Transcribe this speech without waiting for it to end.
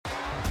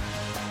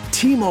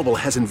T-Mobile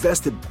has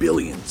invested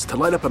billions to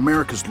light up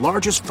America's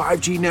largest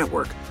 5G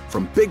network,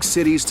 from big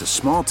cities to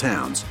small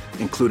towns,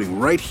 including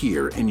right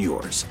here in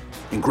yours.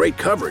 And great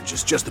coverage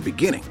is just the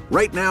beginning.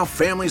 Right now,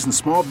 families and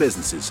small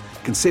businesses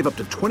can save up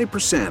to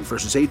 20%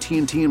 versus AT&T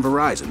and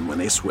Verizon when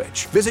they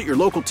switch. Visit your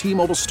local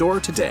T-Mobile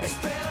store today.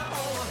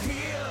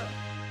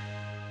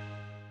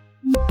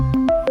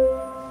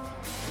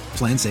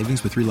 Plan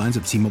savings with 3 lines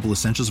of T-Mobile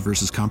Essentials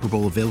versus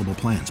comparable available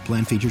plans.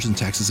 Plan features and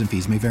taxes and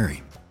fees may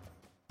vary.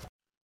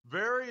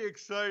 Very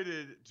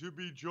excited to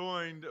be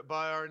joined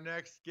by our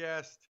next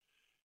guest.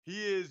 He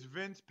is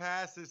Vince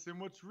Passis, and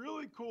what's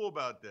really cool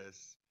about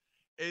this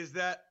is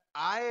that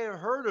I have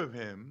heard of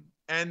him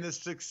and the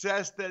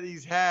success that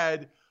he's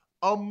had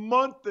a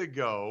month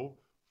ago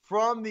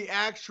from the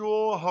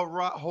actual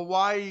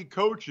Hawaii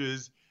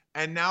coaches,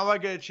 and now I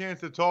get a chance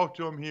to talk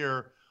to him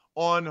here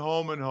on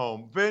Home and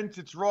Home. Vince,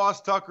 it's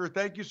Ross Tucker.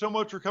 Thank you so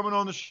much for coming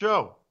on the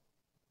show.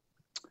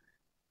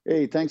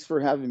 Hey, thanks for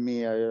having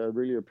me. I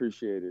really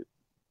appreciate it.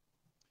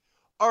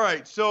 All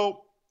right,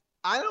 so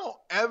I don't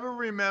ever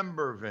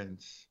remember,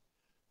 Vince,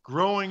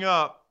 growing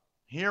up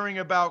hearing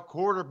about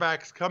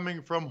quarterbacks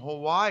coming from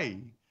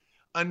Hawaii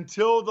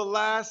until the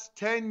last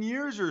 10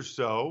 years or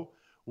so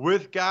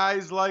with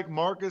guys like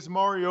Marcus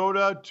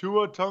Mariota,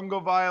 Tua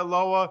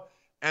Tagovailoa,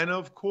 and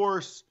of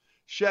course,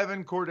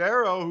 Chevan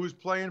Cordeiro, who's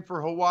playing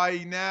for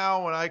Hawaii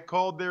now, and I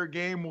called their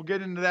game. We'll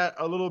get into that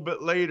a little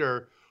bit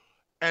later.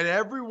 And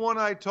everyone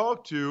I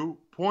talk to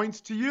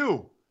points to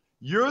you.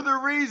 You're the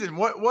reason.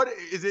 What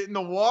is it in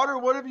the water?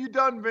 What have you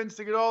done, Vince,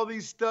 to get all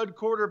these stud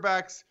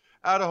quarterbacks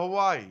out of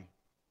Hawaii?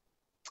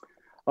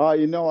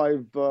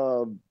 I've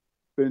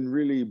been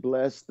really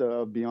blessed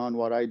beyond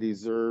what I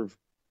deserve.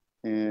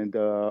 And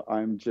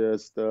I'm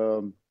just,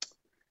 so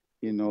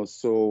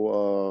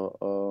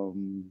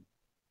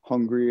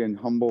hungry and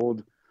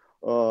humbled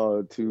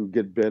to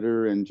get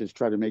better and just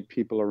try to make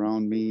people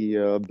around me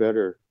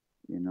better,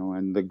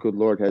 and the good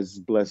Lord has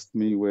blessed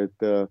me with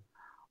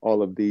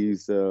all of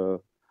these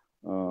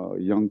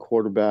young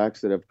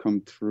quarterbacks that have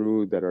come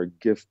through that are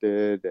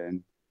gifted.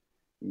 And,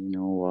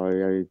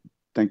 I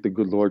thank the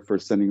good Lord for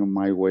sending them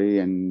my way,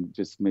 and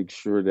just make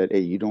sure that,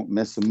 hey, you don't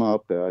mess them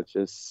up.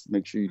 Just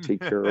make sure you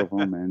take care of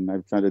them. And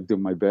I've tried to do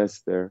my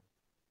best there.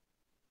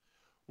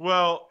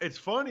 Well, it's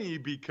funny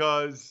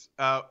because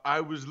I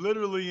was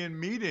literally in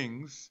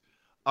meetings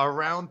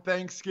around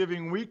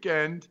Thanksgiving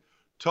weekend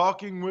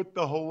talking with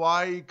the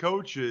Hawaii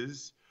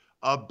coaches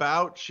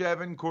about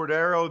Chevan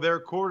Cordeiro, their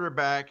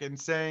quarterback, and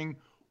saying,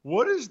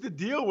 what is the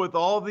deal with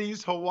all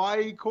these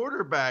Hawaii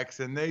quarterbacks?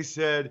 And they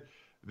said,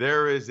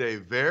 there is a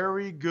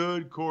very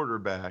good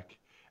quarterback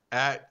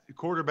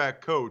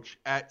coach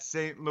at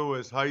St.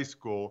 Louis High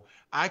School.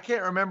 I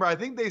can't remember. I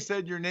think they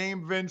said your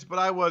name, Vince, but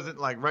I wasn't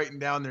writing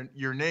down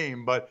your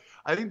name. But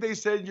I think they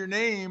said your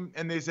name,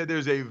 and they said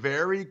there's a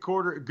very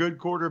good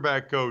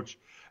quarterback coach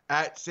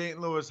at St.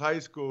 Louis High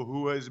School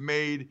who has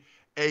made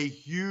a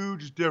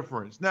huge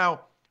difference.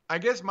 Now, I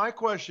guess my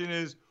question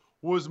is,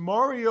 was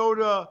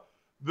Mariota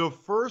the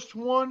first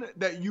one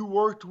that you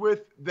worked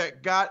with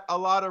that got a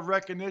lot of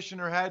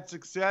recognition or had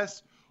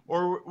success,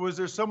 or was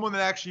there someone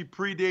that actually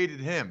predated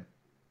him?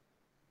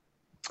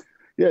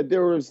 Yeah,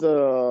 there was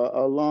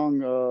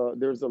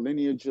there's a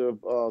lineage of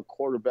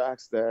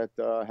quarterbacks that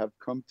have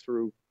come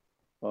through,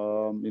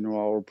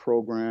 our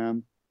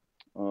program.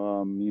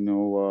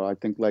 I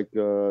think like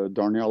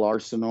Darnell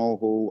Arsenault,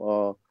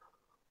 who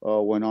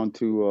went on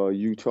to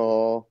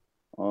Utah,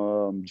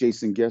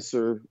 Jason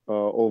Gesser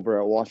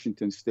over at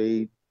Washington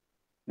State,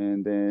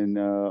 and then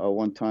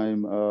one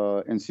time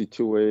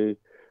NC2A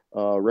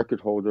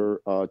record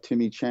holder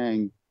Timmy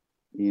Chang,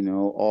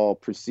 all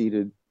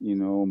preceded,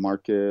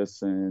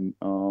 Marcus and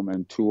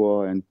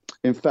Tua. And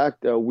in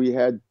fact, we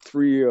had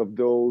 3 of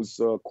those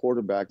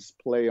quarterbacks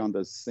play on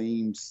the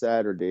same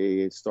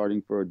Saturday,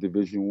 starting for a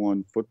Division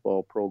I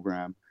football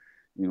program,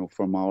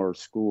 from our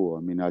school. I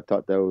mean, I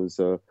thought that was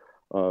a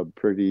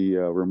pretty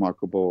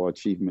remarkable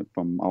achievement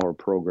from our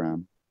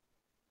program.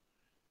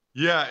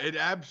 Yeah, it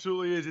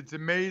absolutely is. It's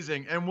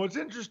amazing. And what's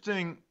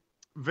interesting,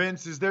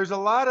 Vince, is there's a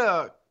lot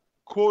of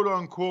quote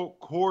unquote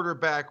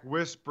quarterback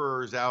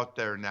whisperers out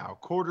there now,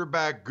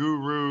 quarterback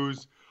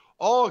gurus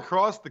all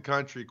across the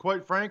country.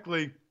 Quite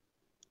frankly,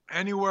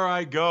 anywhere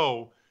I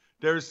go,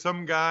 there's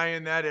some guy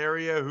in that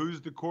area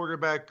who's the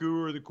quarterback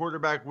guru or the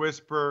quarterback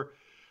whisperer,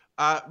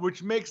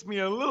 which makes me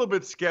a little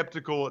bit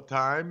skeptical at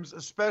times,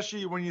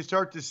 especially when you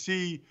start to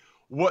see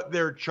what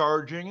they're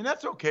charging. And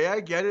that's okay. I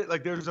get it.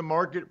 There's a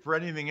market for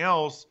anything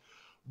else.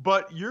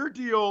 But your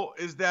deal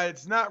is that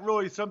it's not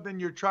really something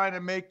you're trying to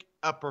make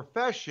a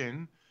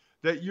profession,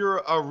 that you're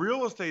a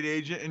real estate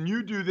agent and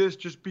you do this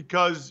just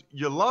because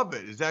you love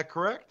it. Is that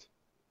correct?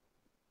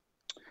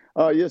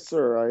 Yes,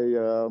 sir.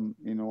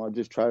 I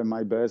just try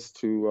my best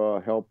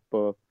to help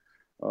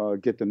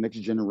get the next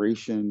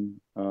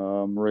generation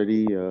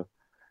ready. The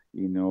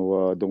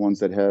ones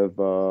that have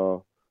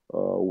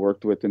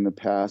worked with in the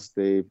past,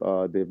 they've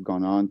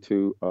gone on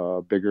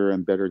to bigger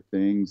and better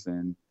things.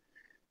 And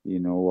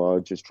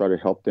just try to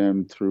help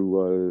them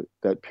through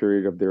that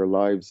period of their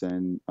lives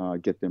and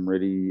get them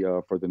ready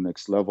for the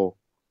next level,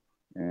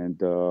 and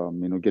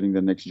getting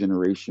the next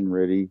generation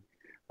ready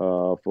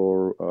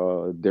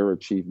for their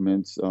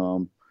achievements.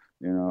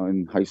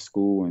 In high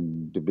school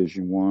and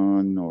Division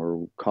I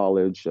or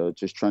college,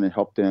 just trying to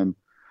help them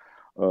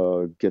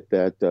get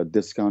that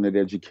discounted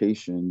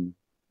education,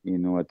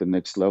 at the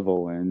next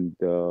level. And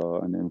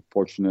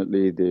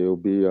unfortunately, there'll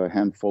be a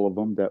handful of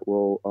them that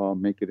will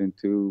make it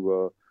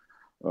into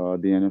the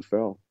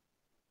NFL.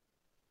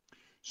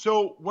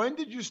 So when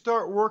did you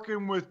start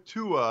working with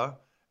Tua,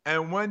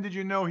 and when did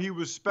you know he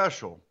was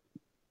special?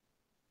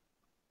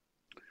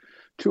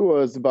 Tua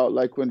is about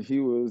like when he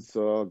was,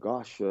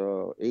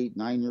 8,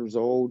 9 years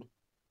old.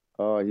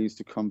 He used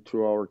to come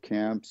to our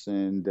camps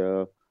and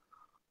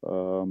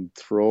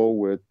throw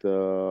with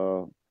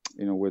the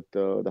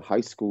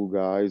high school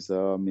guys.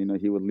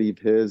 He would leave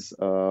his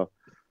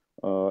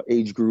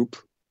age group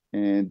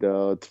and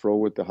throw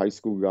with the high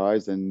school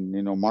guys. And,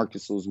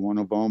 Marcus was one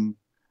of them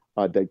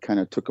that kind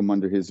of took him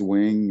under his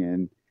wing.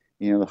 And,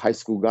 the high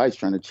school guys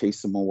trying to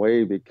chase him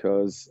away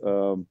because,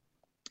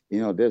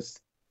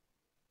 this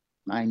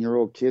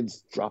 9-year-old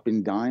kids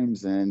dropping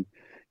dimes and,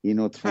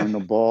 throwing the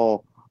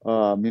ball,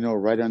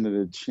 right under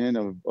the chin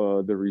of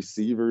the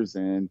receivers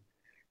and,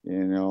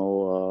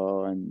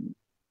 throwing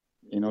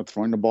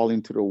the ball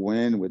into the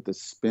wind with the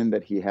spin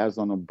that he has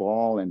on the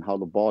ball and how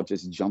the ball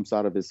just jumps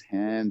out of his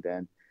hand.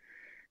 And,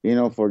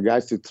 for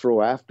guys to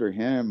throw after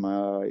him,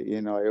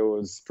 it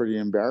was pretty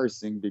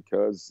embarrassing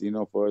because,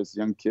 for a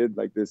young kid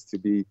like this to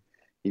be,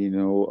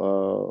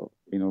 with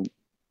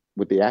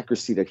the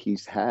accuracy that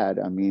he's had,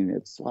 I mean,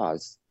 it's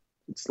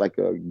like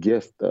a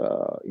gift,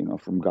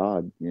 from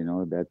God,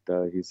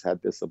 that he's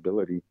had this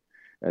ability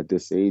at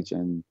this age.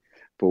 And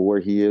for where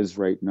he is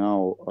right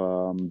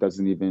now,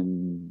 doesn't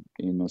even,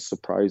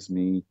 surprise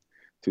me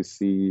to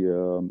see,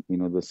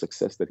 the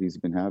success that he's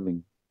been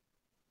having.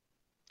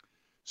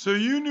 So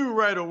you knew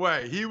right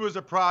away he was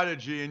a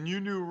prodigy, and you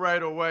knew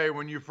right away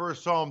when you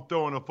first saw him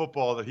throwing a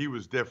football that he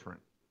was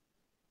different.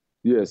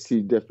 Yes,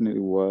 he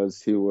definitely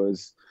was. He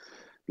was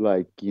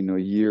like,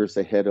 years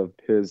ahead of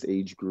his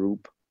age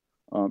group.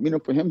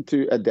 For him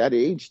to, at that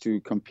age, to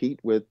compete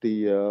with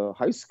the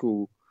high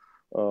school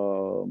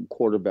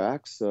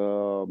quarterbacks,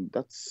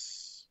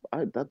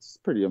 that's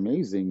pretty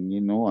amazing,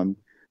 and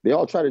they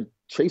all try to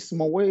chase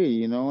him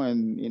away,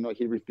 and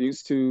he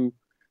refused to,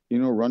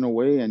 run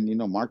away, and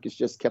Marcus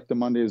just kept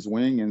him under his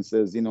wing and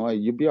says, hey,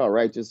 you'll be all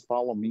right, just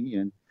follow me.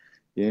 And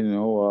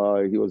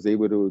he was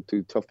able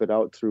to tough it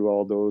out through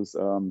all those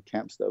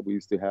camps that we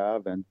used to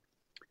have. And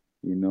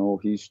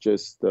he's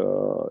just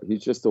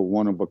a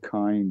one of a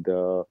kind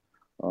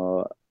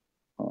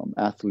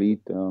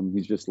athlete.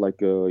 He's just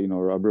like a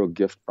real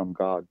gift from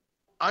God.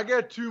 I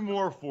got two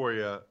more for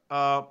you.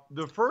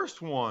 The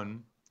first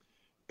one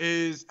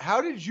is,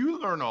 how did you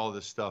learn all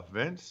this stuff,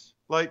 Vince?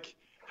 Like,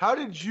 how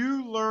did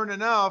you learn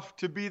enough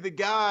to be the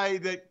guy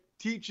that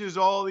teaches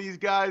all these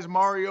guys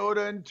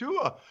Mariota and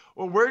Tua?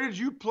 Well, where did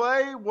you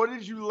play? What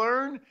did you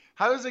learn?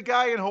 How does a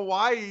guy in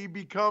Hawaii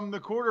become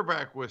the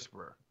quarterback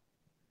whisperer?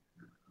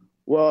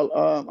 Well,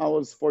 I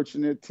was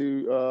fortunate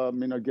to,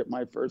 get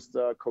my first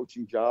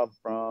coaching job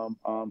from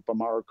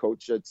our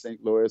coach at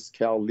St. Louis,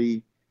 Cal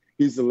Lee.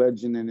 He's a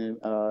legend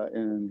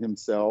in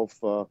himself.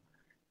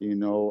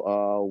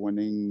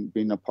 Winning,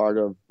 being a part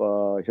of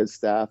his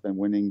staff and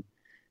winning,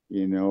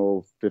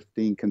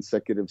 15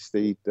 consecutive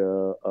state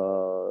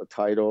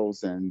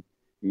titles, and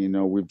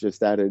we've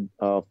just added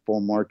 4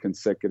 more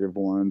consecutive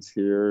ones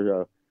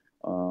here.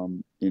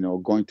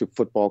 Going to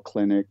football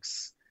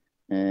clinics.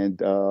 And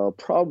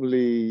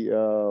probably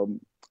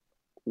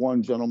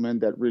one gentleman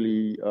that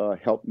really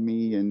helped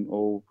me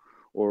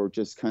or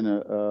just kind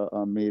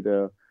of made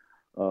a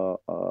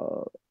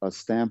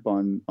stamp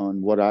on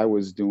what I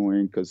was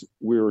doing, because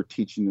we were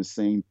teaching the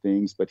same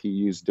things, but he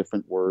used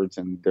different words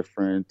and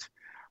different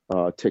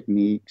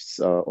techniques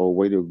or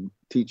way to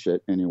teach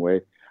it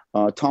anyway.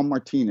 Tom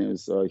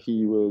Martinez,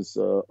 he was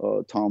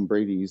Tom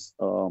Brady's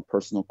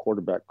personal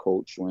quarterback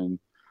coach when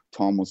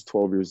Tom was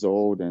 12 years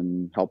old,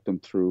 and helped him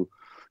through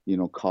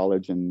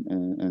college and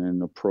in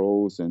the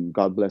pros. And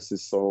God bless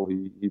his soul,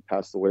 he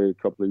passed away a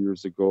couple of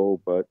years ago.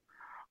 But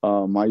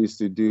I used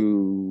to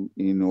do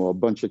a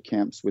bunch of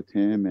camps with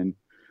him, and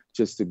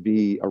just to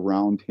be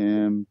around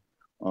him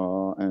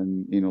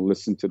and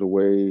listen to the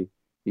way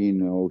he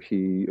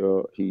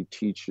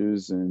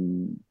teaches,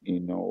 and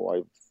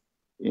I've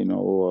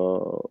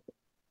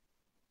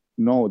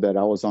know that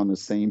I was on the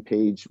same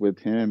page with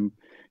him,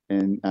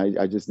 and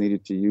I just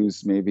needed to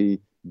use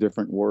maybe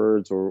different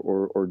words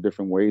or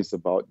different ways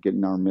about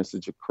getting our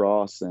message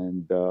across.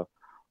 And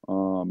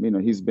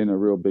he's been a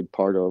real big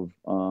part of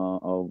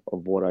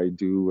what I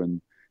do.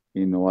 And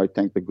I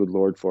thank the good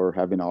Lord for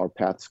having our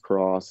paths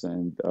cross,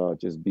 and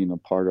just being a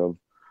part of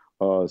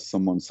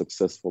someone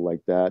successful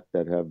like that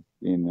have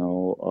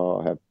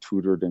have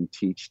tutored and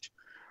teached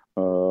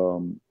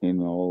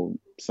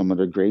some of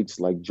the greats,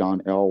 like John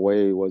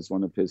Elway was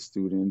one of his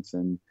students,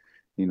 and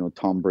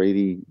Tom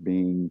Brady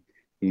being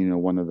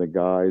one of the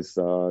guys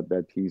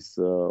that he's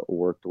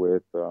worked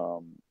with,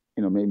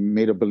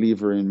 made a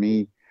believer in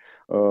me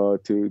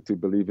to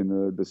believe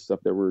in the stuff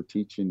that we're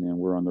teaching, and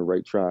we're on the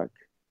right track.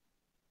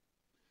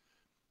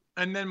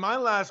 And then my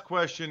last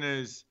question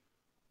is,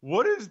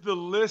 what is the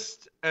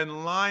list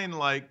and line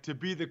like to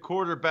be the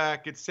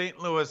quarterback at St.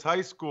 Louis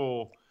High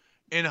School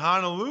in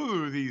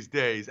Honolulu these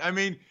days? I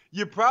mean,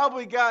 you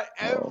probably got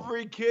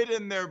every kid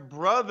and their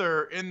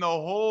brother in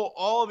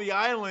all the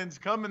islands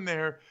coming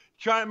there.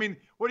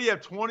 What do you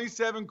have,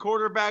 27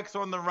 quarterbacks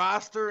on the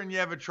roster, and you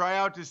have a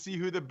tryout to see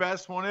who the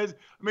best one is?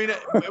 I mean,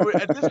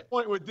 at this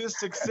point with this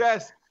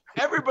success,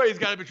 everybody's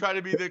got to be trying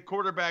to be the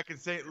quarterback in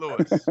St.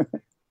 Louis.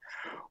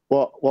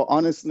 Well,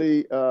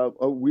 honestly,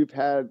 we've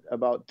had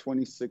about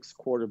 26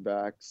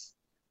 quarterbacks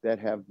that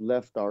have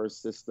left our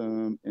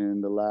system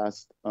in the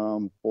last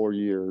 4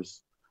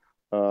 years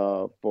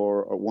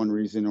for one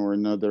reason or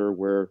another,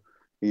 where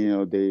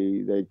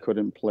they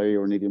couldn't play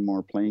or needed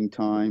more playing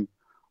time,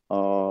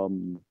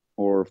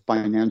 or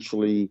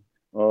financially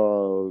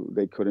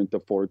they couldn't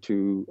afford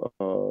to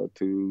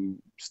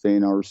stay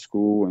in our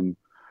school,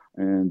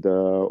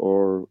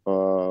 or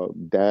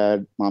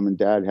mom and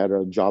dad had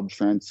a job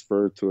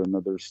transfer to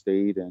another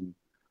state and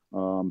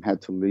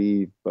had to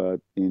leave. But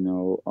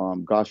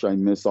gosh, I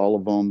miss all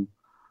of them.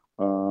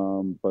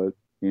 But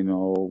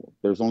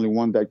there's only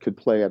one that could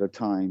play at a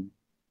time,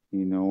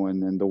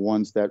 and then the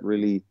ones that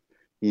really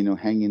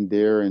hang in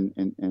there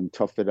and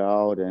tough it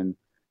out and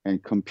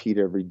compete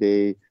every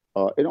day,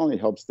 it only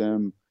helps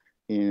them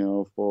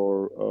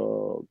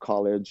for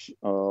college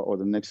or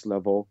the next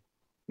level.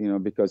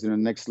 Because in the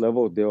next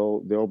level,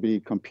 they'll be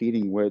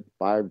competing with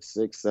 5,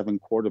 6, 7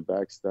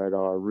 quarterbacks that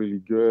are really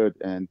good.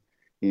 And,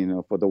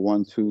 for the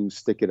ones who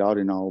stick it out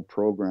in our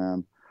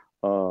program,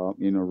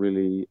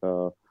 really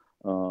have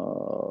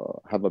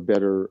a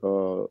better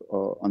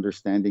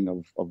understanding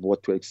of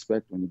what to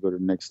expect when you go to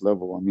the next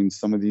level. I mean,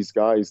 some of these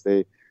guys,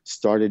 they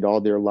started all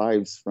their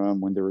lives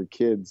from when they were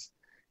kids.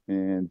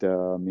 And,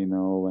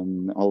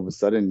 and all of a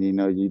sudden,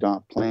 you're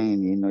not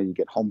playing, you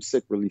get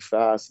homesick really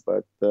fast.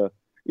 But,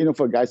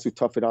 for guys who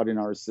tough it out in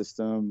our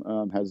system,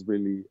 has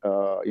really,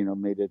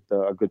 made it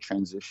a good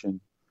transition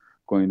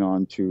going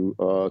on to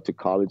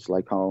college,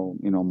 like how,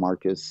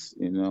 Marcus,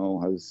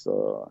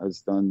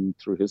 has done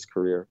through his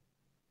career.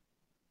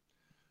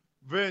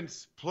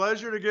 Vince,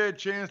 pleasure to get a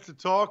chance to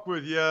talk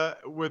with you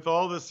with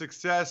all the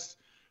success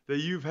that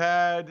you've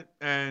had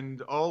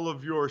and all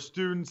of your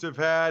students have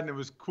had. And it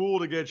was cool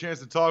to get a chance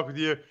to talk with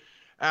you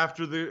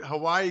after the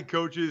Hawaii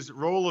coaches,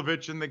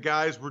 Rolovich and the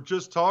guys, were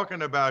just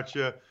talking about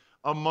you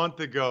a month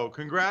ago.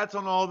 Congrats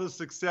on all the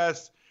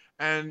success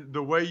and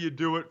the way you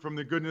do it from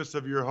the goodness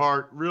of your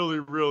heart. Really,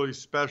 really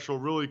special,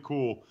 really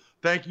cool.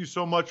 Thank you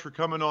so much for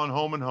coming on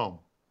Home and Home.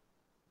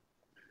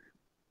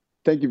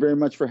 Thank you very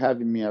much for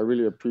having me. I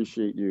really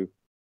appreciate you.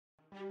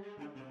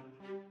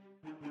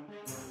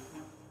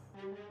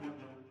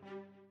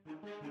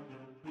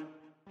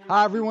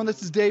 Hi, everyone.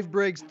 This is Dave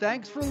Briggs.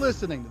 Thanks for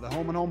listening to the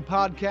Home and Home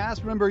podcast.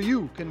 Remember,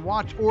 you can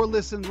watch or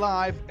listen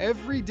live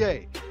every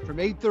day from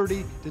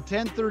 8:30 to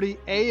 10:30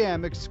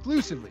 a.m.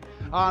 exclusively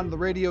on the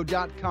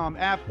radio.com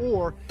app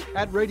or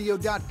at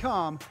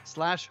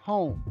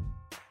radio.com/home.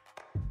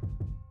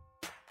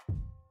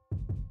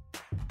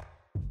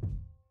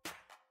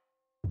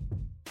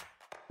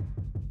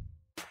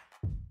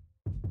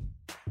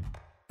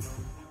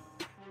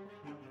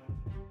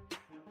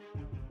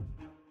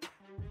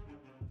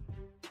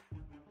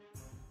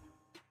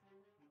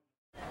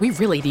 We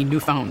really need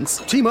new phones.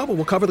 T-Mobile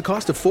will cover the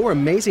cost of 4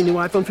 amazing new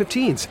iPhone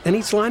 15s, and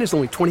each line is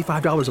only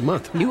 $25 a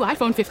month. New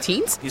iPhone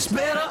 15s? It's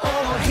better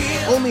over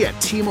here. Only at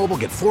T-Mobile,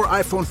 get 4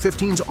 iPhone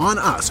 15s on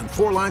us and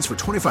 4 lines for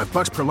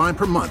 $25 per line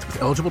per month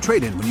with eligible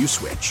trade-in when you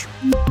switch.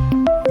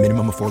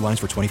 Minimum of 4 lines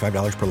for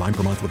 $25 per line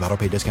per month with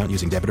autopay discount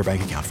using debit or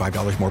bank account.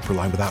 $5 more per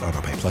line without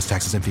autopay, plus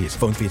taxes and fees.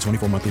 Phone fee at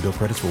 24 monthly bill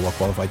credits for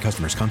well-qualified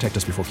customers. Contact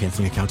us before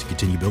canceling account to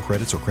continue bill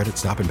credits or credit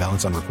stop and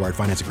balance on required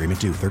finance agreement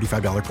due.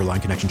 $35 per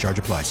line connection charge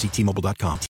applies. See T-Mobile.com.